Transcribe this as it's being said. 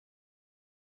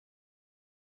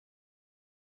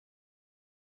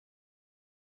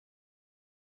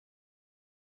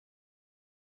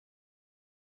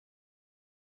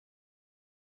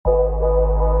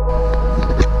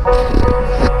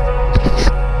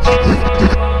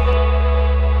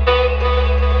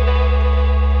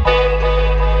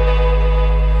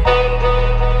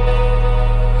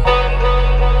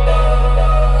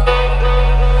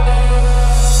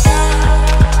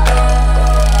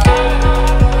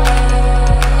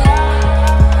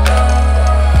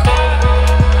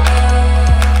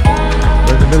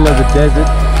desert.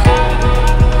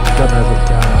 God knows what's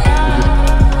going on. We just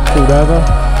pulled over.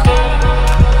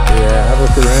 Yeah, have a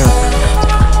look around.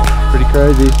 Pretty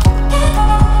crazy.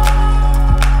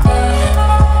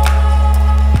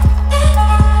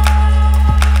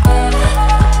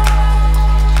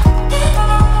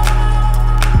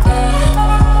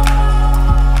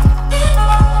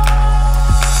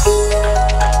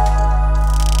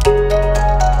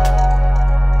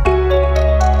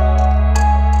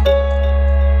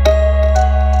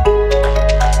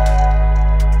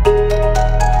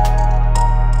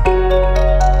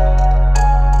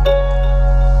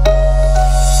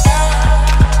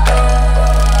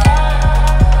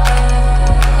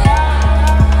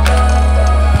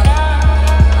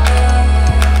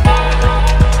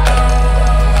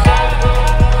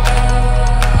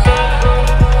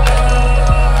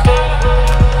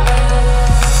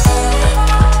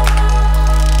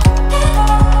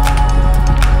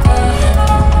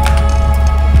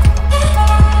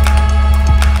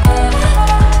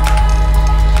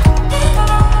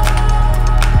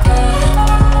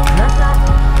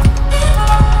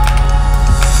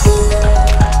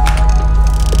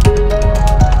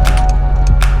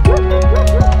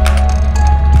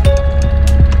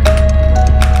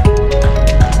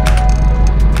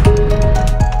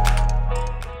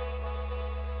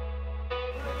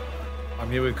 I'm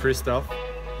here with Christoph.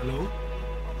 Hello.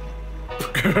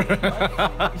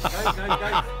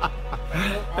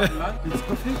 It's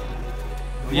coffee?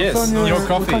 Yes, What's on your What's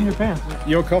coffee. on your pants?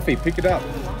 Your coffee, pick it up.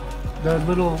 The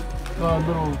little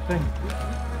thing.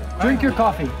 Drink your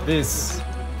coffee. This,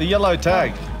 the yellow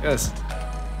tag, yes.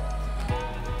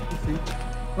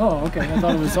 Oh, okay. I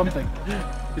thought it was something.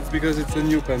 It's because it's a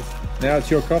new pants. Now it's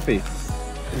your coffee.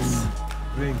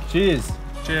 Drink. Cheers.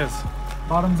 Cheers.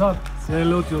 Bottoms up. Say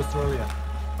hello to Australia.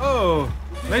 Oh,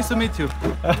 nice to meet you.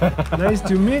 Nice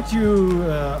to meet you.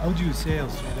 How do you say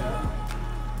Australia?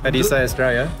 How do you say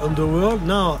Australia? Underworld?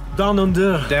 No, down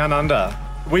under. Down under.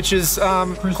 Which is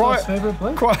Christoph's favorite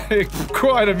place?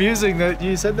 quite amusing that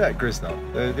you said that, Christoph.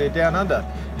 They're down under.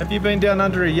 Have you been down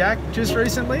under a yak just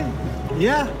recently?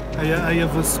 Yeah, I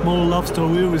have a small love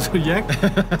story with a yak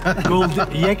called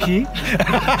Yaki.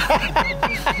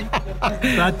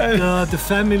 But the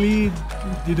family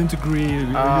didn't agree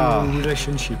with our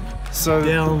relationship. So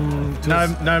no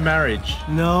marriage.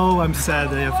 No, I'm sad.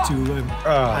 I have to.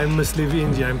 I must leave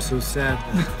India. I'm so sad.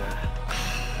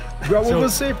 Well, we'll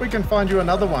see if we can find you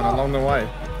another one along the way.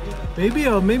 Maybe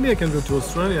I can go to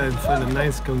Australia and find a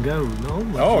nice kangaroo. No?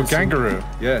 Oh, kangaroo.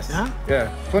 Yes. Yeah?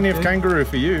 Yeah. Plenty of kangaroo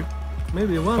for you.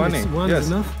 Maybe one Funny.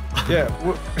 is enough. Yeah.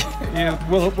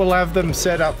 We'll have them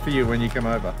set up for you when you come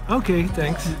over. Okay,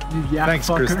 thanks. You yak Thanks,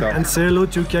 fucker. Christoph. And say hello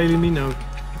to Kylie Minogue.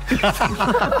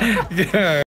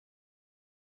 Yeah.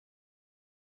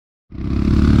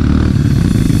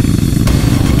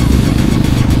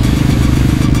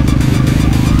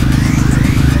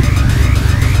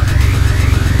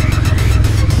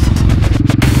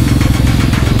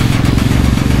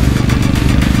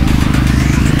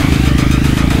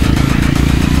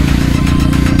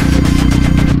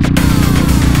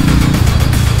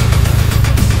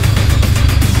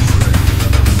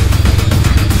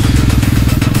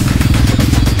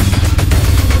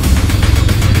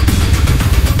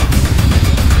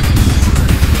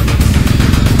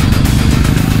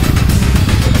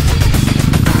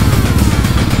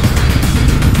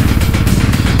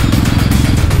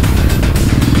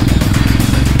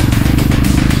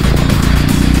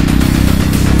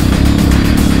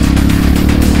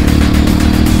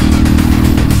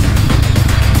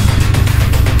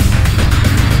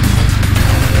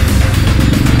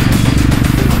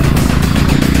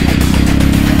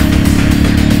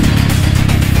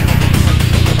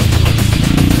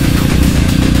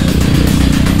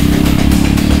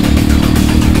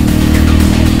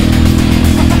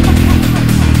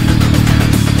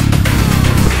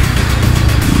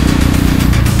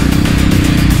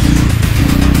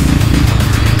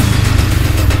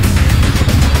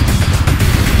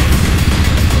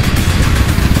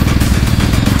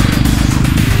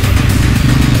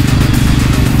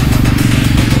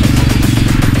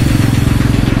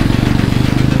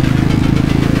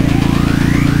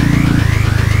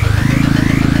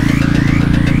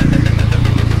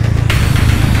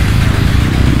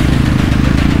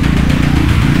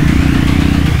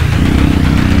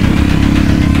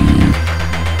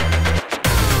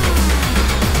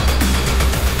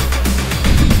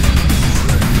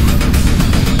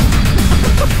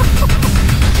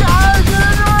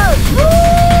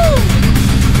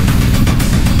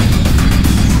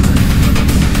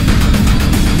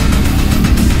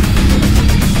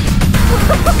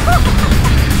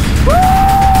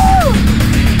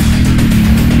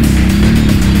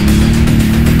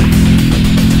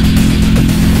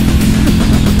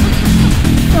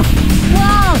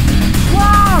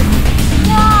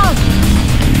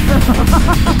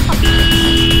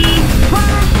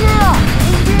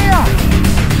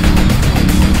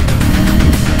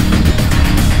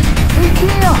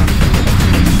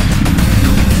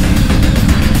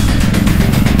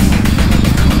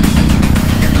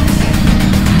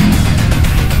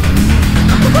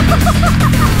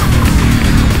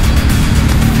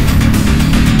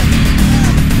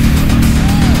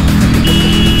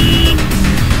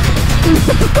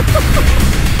 Oh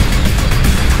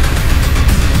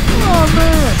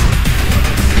man!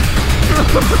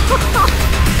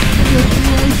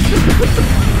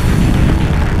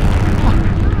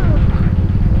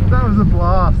 That was a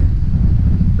blast.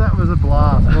 That was a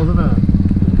blast, wasn't it?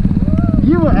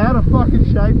 You were out of fucking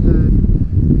shape,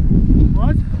 dude.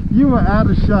 What? You were out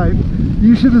of shape.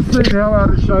 You should have seen how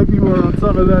out of shape you were on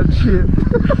some of that shit.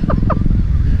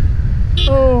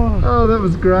 Oh, that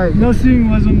was great. Nothing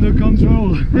was under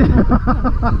control.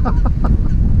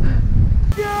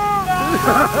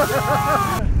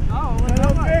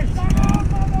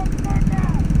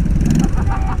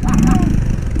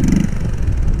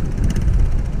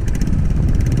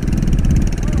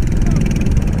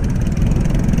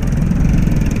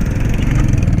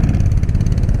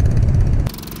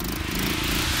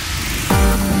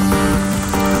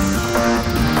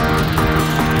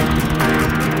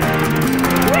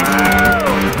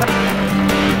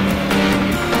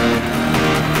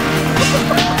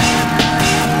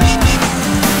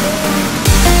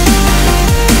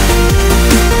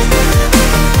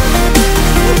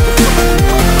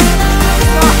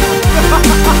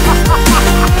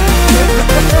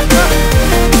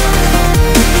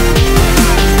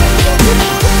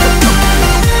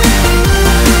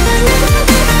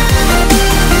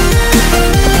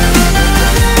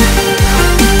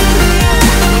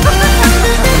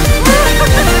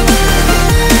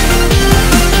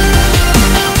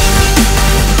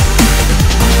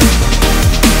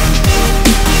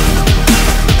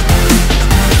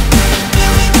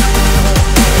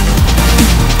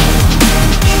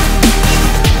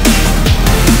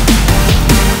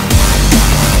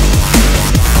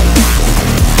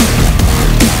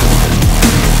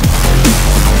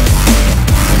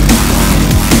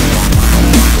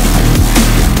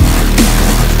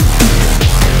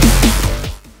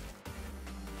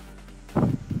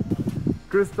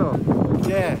 Christoph,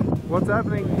 Yeah. what's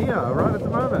happening here right at the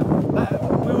moment?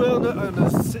 We were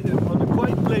on a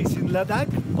quiet place in Ladakh,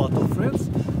 part of France,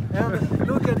 and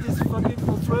look at this fucking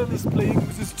Australian is playing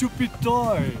with a stupid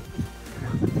toy.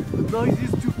 The noisy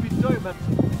stupid toy, man.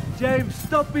 James,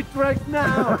 stop it right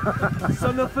now!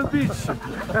 Son of a bitch!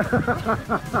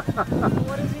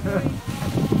 What is he doing?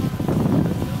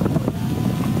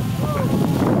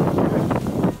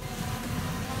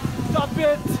 Stop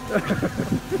it!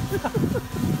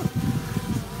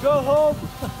 Go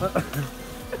home!